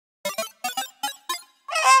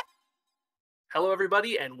Hello,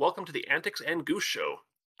 everybody, and welcome to the Antics and Goose Show.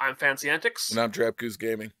 I'm Fancy Antics. And I'm Goose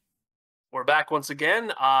Gaming. We're back once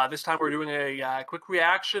again. This time we're doing a quick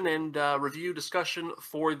reaction and review discussion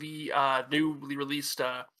for the newly released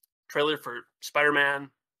trailer for Spider-Man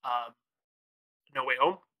No Way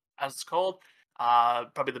Home, as it's called.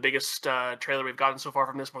 Probably the biggest trailer we've gotten so far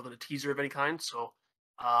from this, more than a teaser of any kind. So,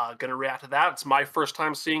 gonna react to that. It's my first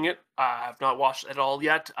time seeing it. I've not watched it at all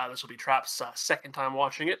yet. This will be Trap's second time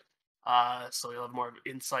watching it. So you'll have more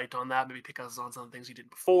insight on that. Maybe pick us on some of the things he did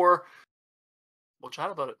before. We'll chat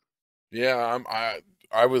about it. Yeah,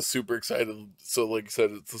 I was super excited. So like I said,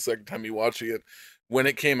 it's the second time me watching it. When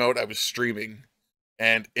it came out, I was streaming,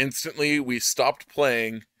 and instantly we stopped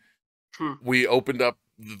playing. We opened up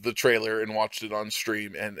the trailer and watched it on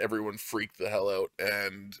stream, and everyone freaked the hell out.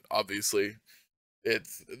 And obviously,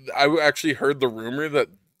 I actually heard the rumor that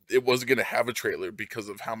it wasn't going to have a trailer because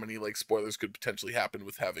of how many like spoilers could potentially happen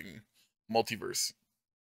with having multiverse.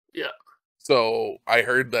 Yeah. So I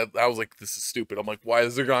heard that. I was like, this is stupid. I'm like, why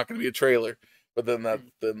is there not going to be a trailer? But then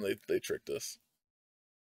they tricked us.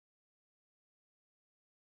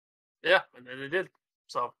 Yeah, and then they did.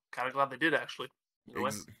 So kind of glad they did actually. I'm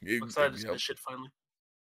excited to see this shit finally.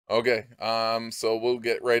 Okay. So we'll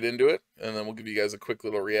get right into it, and then we'll give you guys a quick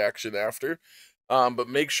little reaction after. But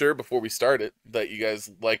make sure before we start it that you guys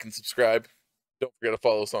like and subscribe. Don't forget to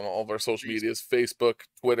follow us on all of our social medias: Facebook,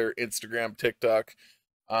 Twitter, Instagram, TikTok.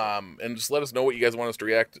 And just let us know what you guys want us to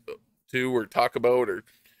react to or talk about or,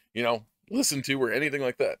 listen to or anything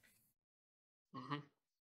like that.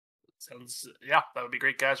 Sounds, yeah, that would be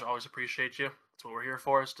great, guys. We always appreciate you. That's what we're here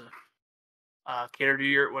for, is to cater to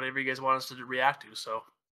your whatever you guys want us to react to. So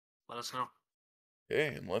let us know. Okay,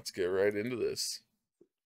 and let's get right into this.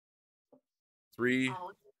 3,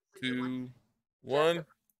 2, 1.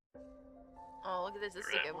 Oh, look at this. This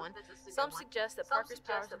is a good one. Some suggest that Parker's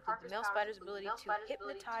powers include the male spider's ability to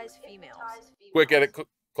hypnotize females. Quick edit,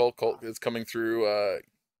 Colt. It's coming through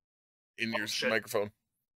in your microphone.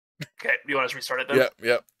 Okay, you want us to restart it then?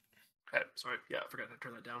 Yep. Okay, sorry. Yeah, I forgot to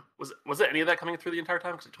turn that down. Was it any of that coming through the entire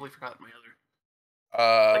time? Because I totally forgot my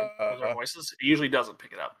other our voices. It usually doesn't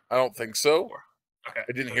pick it up. I don't think so. Okay.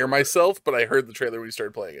 I didn't hear myself, but I heard the trailer when you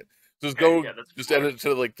started playing it. Just just edit it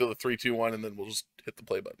to the 3, 2, 1, and then we'll just hit the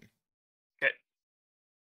play button.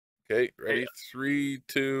 Okay, ready? 3,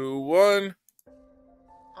 2, 1.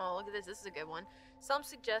 Oh, look at this. This is a good one. Some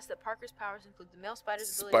suggest that Parker's powers include the male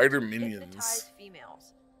spider's ability to hypnotize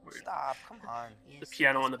females. Stop, come on. The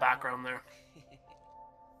piano in the background there.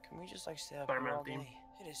 Can we just stay up Spider-Man here all theme. day?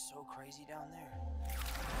 It is so crazy down there.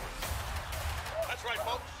 That's right,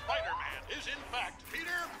 folks. Spider-Man is in fact Peter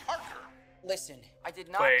Parker. Listen, I did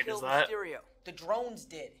not kill Mysterio. The drones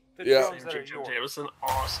did. The drones that are yours. Jameson,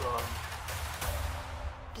 awesome.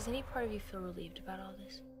 Does any part of you feel relieved about all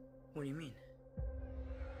this? What do you mean?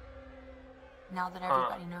 Now that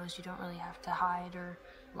everybody knows you don't really have to hide or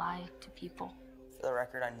lie to people. For the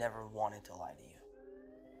record, I never wanted to lie to you.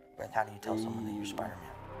 But how do you tell someone that you're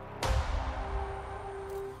Spider-Man?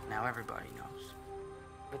 Now everybody knows.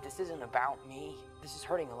 But this isn't about me. This is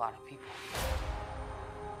hurting a lot of people.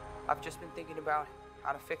 I've just been thinking about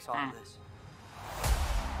how to fix all of this.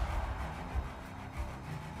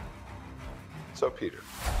 So, Peter,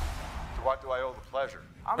 to what do I owe the pleasure?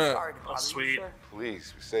 I'm sorry to bother sweet. you, sir.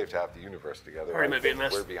 Please, we saved half the universe together. Sorry, maybe in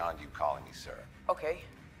this. We're beyond you calling me sir. Okay,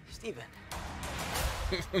 Steven.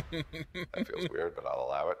 That feels weird, but I'll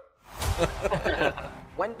allow it.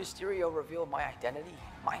 When Mysterio revealed my identity,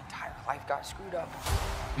 my entire life got screwed up.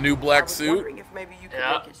 New black I was suit. wondering if maybe you could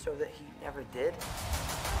make it so that he never did.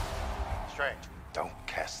 Strange. Don't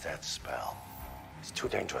cast that spell. It's too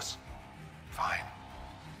dangerous. Fine.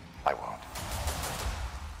 I won't.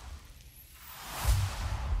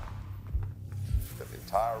 The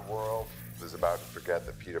entire world is about to forget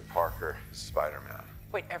that Peter Parker is Spider-Man.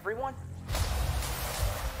 Wait, everyone?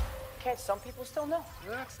 Can't some people still know?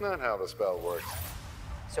 That's not how the spell works.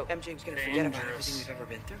 So MJ's gonna forget about everything we've ever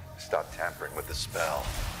been through? Stop tampering with the spell.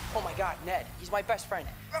 Oh my God, Ned, he's my best friend.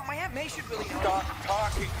 Oh, my Aunt May should really know. Stop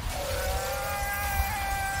talking.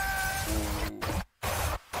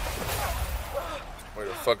 Way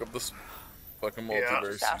to fuck up this fucking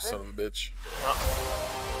multiverse, you son of a bitch.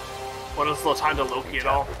 What is the time to Loki at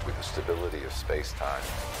all? With the stability of space-time.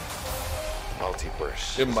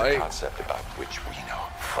 Multiverse It is might. a concept about which we know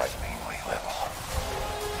frighteningly little.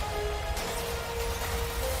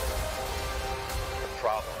 The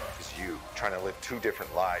problem is you trying to live two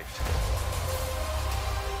different lives.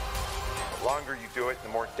 The longer you do it, the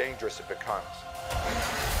more dangerous it becomes.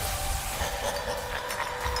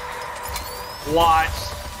 What?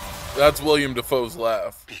 That's William Dafoe's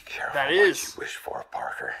laugh. Be careful That what is. you wish for,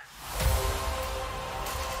 Parker.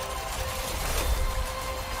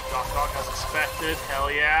 Doc Ock as expected.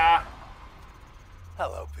 Hell yeah.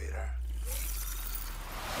 Hello, Peter.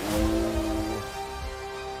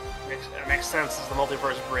 It makes sense as the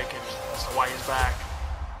multiverse breakage as to why he's back.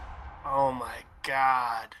 Oh my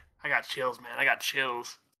god. I got chills, man. I got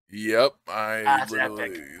chills. Yep, That's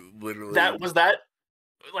literally, That was that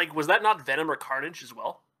not Venom or Carnage as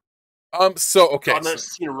well? So okay, On the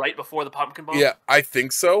scene right before the pumpkin bomb? yeah, I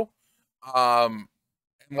think so.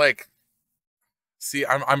 Like, see,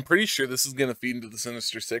 I'm pretty sure this is gonna feed into the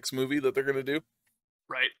Sinister Six movie that they're gonna do.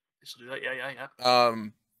 Right. They should do that. Yeah.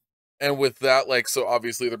 And with that, like, so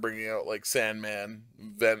obviously they're bringing out like Sandman,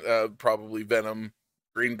 probably Venom,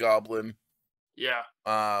 Green Goblin, Yeah.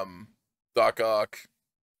 Doc Ock.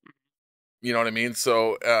 You know what I mean?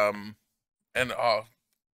 So, and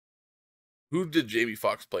who did Jamie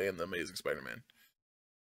Foxx play in the Amazing Spider-Man?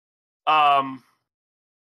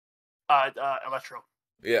 Electro.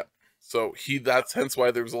 Yeah. So that's hence why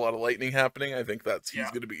there was a lot of lightning happening. I think he's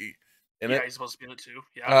going to be in it. Yeah, he's supposed to be in it too.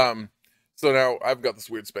 Yeah. So now I've got this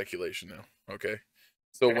weird speculation now. Okay.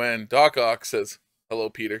 So when Doc Ock says, "Hello,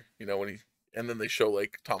 Peter," you know, and then they show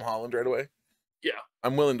like Tom Holland right away. Yeah.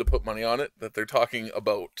 I'm willing to put money on it that they're talking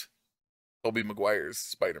about Tobey Maguire's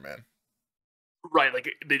Spider-Man. Right,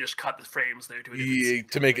 like they just cut the frames there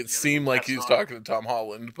to make it seem like he's talking to Tom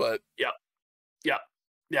Holland, but yeah,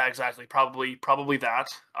 exactly. Probably that.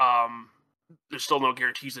 There's still no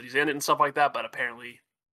guarantees that he's in it and stuff like that, but apparently,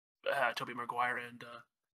 Tobey Maguire and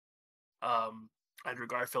Andrew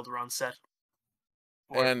Garfield were on set.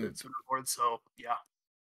 So yeah.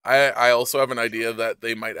 I also have an idea that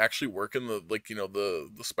they might actually work in the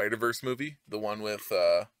Spider-Verse movie, the one with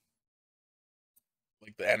like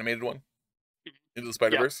the animated one, Into the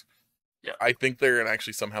Spider-Verse. Yeah. I think they're gonna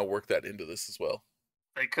actually somehow work that into this as well.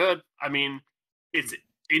 They could. I mean, it's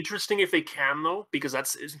interesting if they can though, because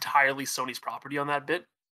that's entirely Sony's property on that bit.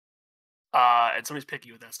 And Sony's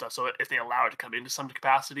picky with that stuff. So if they allow it to come into some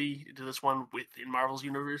capacity into this one within Marvel's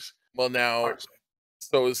universe, well, now,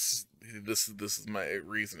 so this is my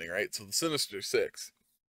reasoning, right? So the Sinister Six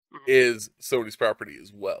is Sony's property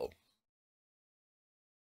as well.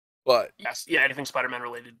 But yes, yeah, anything Spider-Man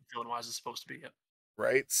related villain-wise is supposed to be,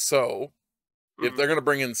 right. So if they're gonna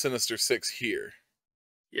bring in Sinister Six here,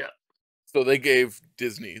 so they gave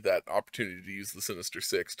Disney that opportunity to use the Sinister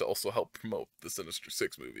Six to also help promote the Sinister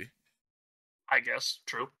Six movie. I guess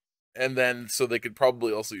true. And then so they could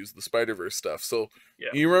probably also use the Spider-Verse stuff. So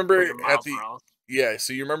you remember at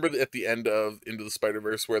the end of Into the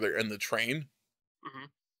Spider-Verse where they're in the train,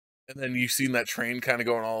 and then you've seen that train kind of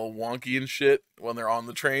going all wonky and shit when they're on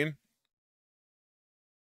the train.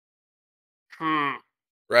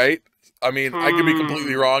 Right? I mean, I could be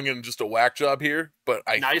completely wrong and just a whack job here, but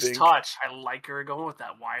nice touch. I like where you're going with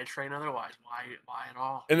that. Why a train otherwise? Why at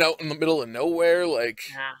all? And out in the middle of nowhere, like.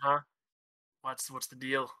 What's the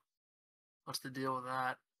deal? What's the deal with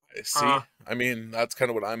that? I see. I mean, that's kind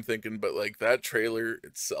of what I'm thinking, but like that trailer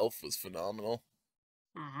itself was phenomenal.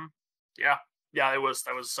 Yeah, that was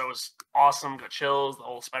awesome. Got chills. The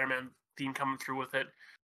whole Spider-Man theme coming through with it,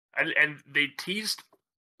 and they teased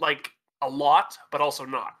like a lot, but also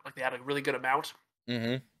not. Like they had a really good amount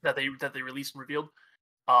that they released and revealed.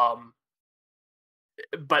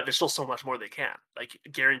 But there's still so much more they can, like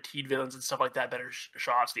guaranteed villains and stuff like that, better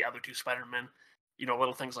shots, the other two Spider-Men,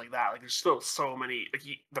 little things like that. Like there's still so many. Like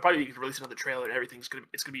they're probably going to release another trailer and everything's gonna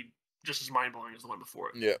be just as mind blowing as the one before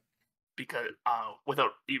it. Yeah. Because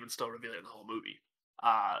without even still revealing the whole movie,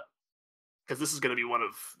 because this is going to be one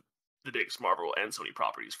of the biggest Marvel and Sony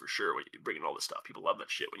properties for sure. When you bring in all this stuff, people love that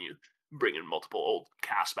shit when you bring in multiple old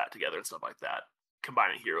casts back together and stuff like that.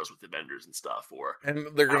 Combining heroes with the vendors and stuff,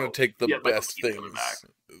 and they're gonna take the best things,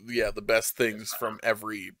 the best things from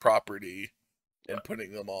every property and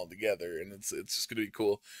putting them all together, and it's just gonna be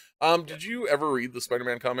cool. Did you ever read the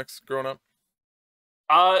Spider-Man comics growing up?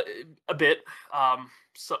 A bit.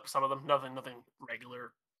 Some of them, nothing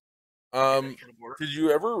regular. Did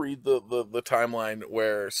you ever read the timeline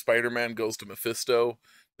where Spider-Man goes to Mephisto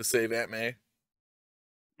to save Aunt May?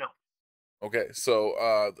 Okay,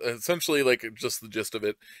 so essentially, like, just the gist of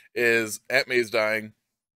it is Aunt May's dying,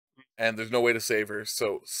 and there's no way to save her.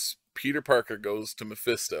 So Peter Parker goes to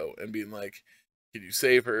Mephisto and being like, "Can you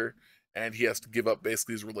save her?" And he has to give up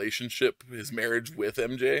basically his relationship, his marriage with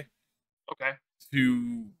MJ,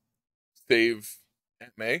 to save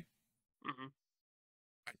Aunt May.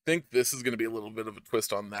 I think this is going to be a little bit of a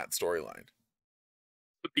twist on that storyline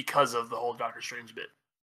because of the whole Doctor Strange bit.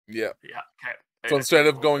 Yeah. Okay. So instead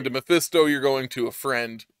of going to Mephisto, you're going to a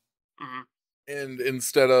friend. And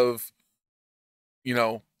instead of,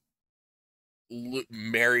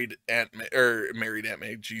 married Aunt May, or married Aunt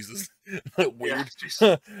May, Jesus, weird.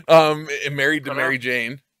 Yeah, Married to Mary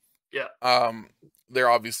Jane. Yeah. They're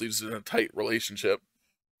obviously just in a tight relationship.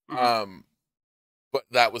 But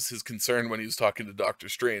that was his concern when he was talking to Doctor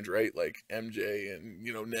Strange, right? Like MJ and,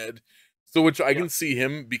 you know, Ned. So which I can see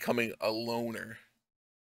him becoming a loner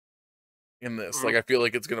in this. Like, I feel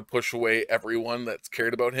like it's going to push away everyone that's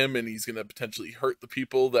cared about him, and he's going to potentially hurt the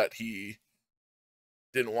people that he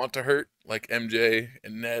didn't want to hurt, like MJ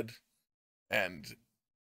and Ned, and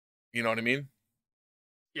you know what I mean?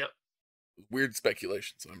 Yep. Weird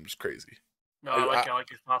speculations. I'm just crazy. No, I like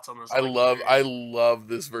your thoughts on this. I love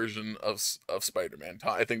this version of Spider-Man.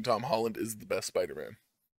 I think Tom Holland is the best Spider-Man.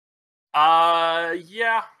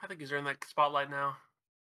 Yeah, I think he's earned that spotlight now.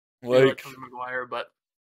 Like Tobey Maguire, but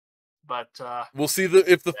we'll see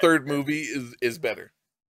if the third movie is better.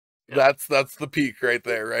 Yeah. That's the peak right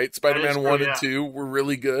there, right? Spider-Man 1 and 2 were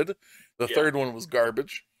really good. The third one was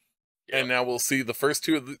garbage. And now we'll see the first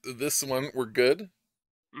two of this one were good.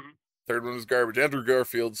 Third one was garbage. Andrew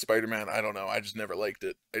Garfield's Spider-Man, I don't know. I just never liked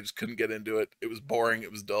it. I just couldn't get into it. It was boring.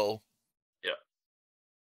 It was dull. Yeah.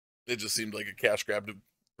 It just seemed like a cash grab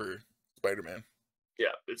for Spider-Man. Yeah,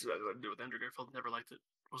 it's nothing to do with Andrew Garfield. Never liked it.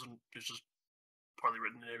 It was just poorly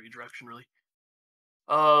written in every direction, really.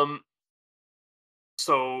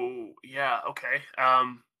 So yeah, okay.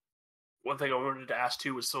 One thing I wanted to ask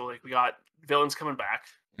too was, so like, we got villains coming back.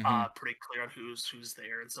 Pretty clear on who's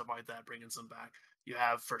there and stuff like that. Bringing some back. You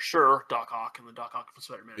have for sure Doc Ock and the Doc Ock from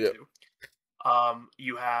Spider-Man 2.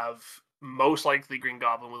 You have most likely Green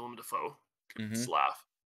Goblin, Willem Dafoe. Just laugh.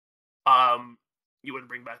 You wouldn't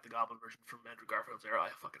bring back the Goblin version from Andrew Garfield's era. I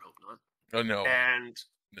fucking hope not. Oh no. And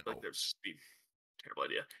like, there's just be terrible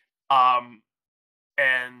idea.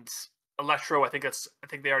 And Electro, I think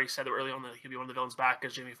they already said that early on that he'll be one of the villains back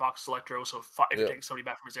as Jamie Foxx's Electro. So if you're taking somebody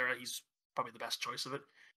back from his era, he's probably the best choice of it.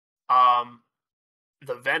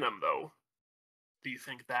 The Venom, though, do you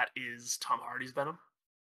think that is Tom Hardy's Venom?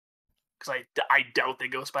 Because I doubt they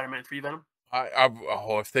go Spider-Man 3 Venom.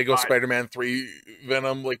 If they go Spider-Man 3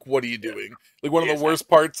 Venom, like, what are you doing? Like, one of the worst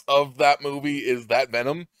parts of that movie is that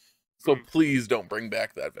Venom. So please don't bring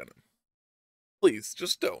back that Venom. Please,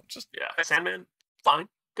 just don't. Sandman, fine,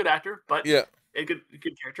 good actor, but a good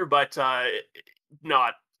character, but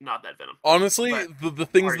not that Venom. Honestly, the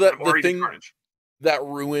thing that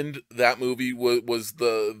ruined that movie was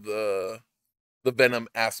the Venom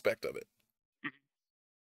aspect of it.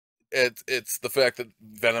 It's the fact that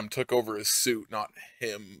Venom took over his suit, not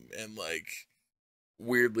him, and like,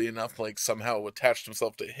 weirdly enough, like, somehow attached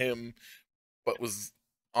himself to him, but was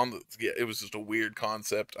on the it was just a weird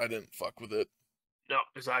concept. I didn't fuck with it. No,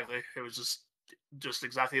 exactly. It was just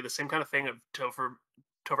exactly the same kind of thing of Topher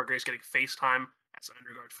Grace getting FaceTime as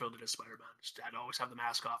Andrew Garfield did as Spider-Man. Just had to always have the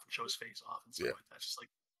mask off and show his face off and stuff like that. Just like,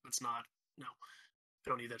 it's not, no, I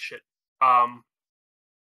don't need that shit. And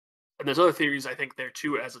there's other theories, I think, there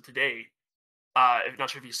too, as of today. I'm not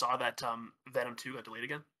sure if you saw that Venom 2 got delayed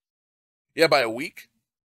again. Yeah, by a week?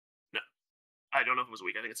 No. I don't know if it was a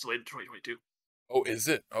week. I think it's delayed to 2022. Oh, is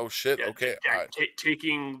it? Oh, shit. Yeah, okay. Yeah,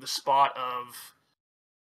 taking the spot of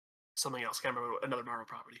something else. Can't remember, another Marvel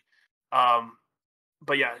property.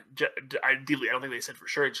 But yeah, ideally, I don't think they said for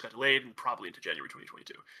sure. It just got delayed and probably into January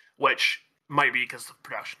 2022, which might be because of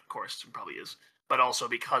production, of course, it probably is. But also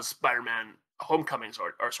because Spider-Man Homecoming,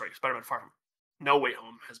 Spider-Man Far From No Way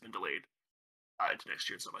Home has been delayed into next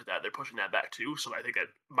year and stuff like that. They're pushing that back too, so I think that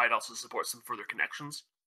might also support some further connections.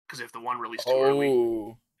 Because if the one released too early,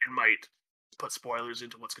 it might put spoilers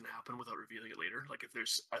into what's going to happen without revealing it later. Like, if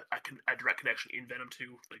there's a direct connection in Venom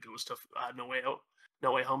 2 that goes to No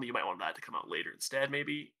Way Home, you might want that to come out later instead,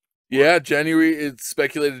 maybe. Yeah, it's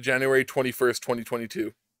speculated January 21st,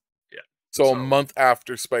 2022. Yeah. So a month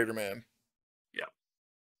after Spider-Man. Yeah.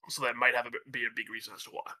 So that might be a big reason as to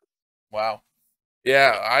why. Wow.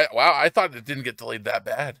 Yeah, I thought it didn't get delayed that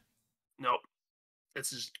bad. Nope.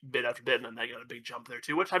 It's just bit after bit, and then they got a big jump there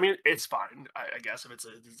too, which, I mean, it's fine, I guess, if it's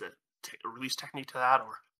a release technique to that,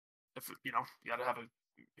 or if, you know, you gotta have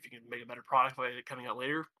if you can make a better product by it coming out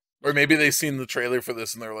later. Or maybe they've seen the trailer for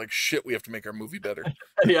this and they're like, shit, we have to make our movie better.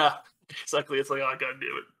 Yeah, exactly. It's like, oh, god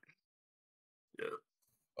damn it.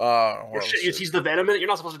 Yeah. Well, shit, he's the Venom in it? You're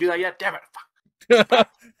not supposed to do that yet? Damn it. Fuck.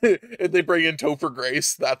 If they bring in Topher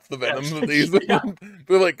Grace, that's the Venom that these.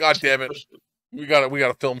 They're like, god damn it. We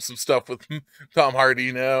gotta film some stuff with Tom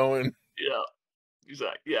Hardy now, and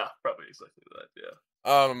exactly. Yeah, probably exactly that.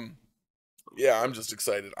 Yeah, I'm just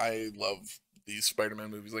excited. I love these Spider-Man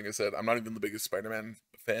movies. Like I said, I'm not even the biggest Spider-Man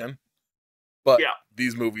fan, but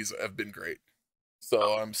these movies have been great.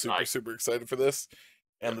 So I'm super excited for this,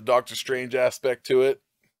 and the Doctor Strange aspect to it.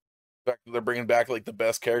 fact that they're bringing back like the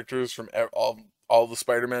best characters from all the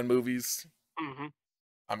Spider-Man movies. Mm-hmm.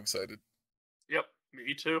 I'm excited. Yep,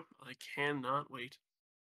 me too. I cannot wait.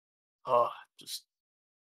 Oh, just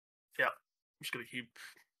yeah. I'm just gonna keep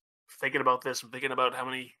thinking about this. I'm thinking about how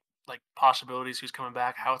many like possibilities, who's coming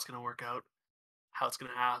back, how it's gonna work out, how it's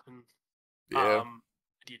gonna happen. Yeah.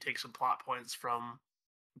 Do you take some plot points from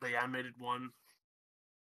the animated one?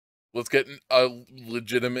 Let's get a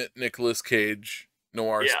legitimate Nicolas Cage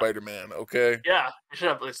noir Yeah. Spider-Man, okay? Yeah, I should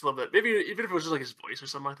have at least a little bit. Maybe even if it was just like his voice or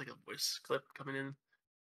something, like a voice clip coming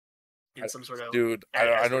in some sort of. Dude,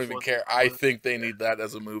 I don't even care. I think they need that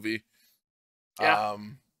as a movie. Yeah.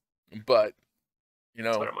 But you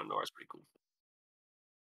know, Spider-Man noir is pretty cool.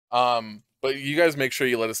 but you guys make sure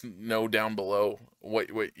you let us know down below what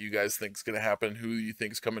you guys think is gonna happen, who you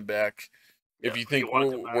think's coming back. If you think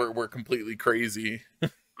we're completely crazy.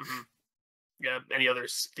 Mm-hmm. Yeah, any other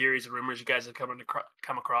theories or rumors you guys have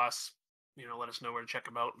come across, let us know where to check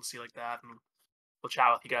them out and see like that, and we'll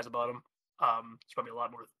chat with you guys about them. There's probably a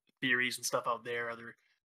lot more theories and stuff out there, other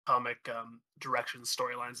comic directions,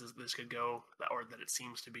 storylines as this could go, or that it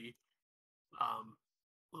seems to be,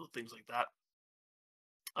 little things like that.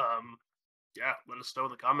 Yeah, let us know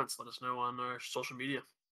in the comments. Let us know on our social media.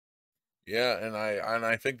 Yeah, and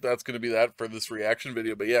I think that's going to be that for this reaction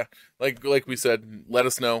video. But yeah, like we said, let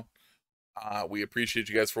us know. We appreciate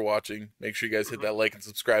you guys for watching. Make sure you guys hit that like and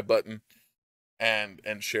subscribe button, and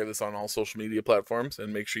share this on all social media platforms,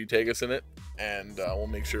 and make sure you tag us in it, and we'll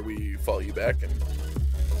make sure we follow you back and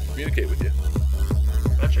communicate with you.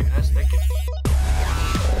 Gotcha, guys. Thank you.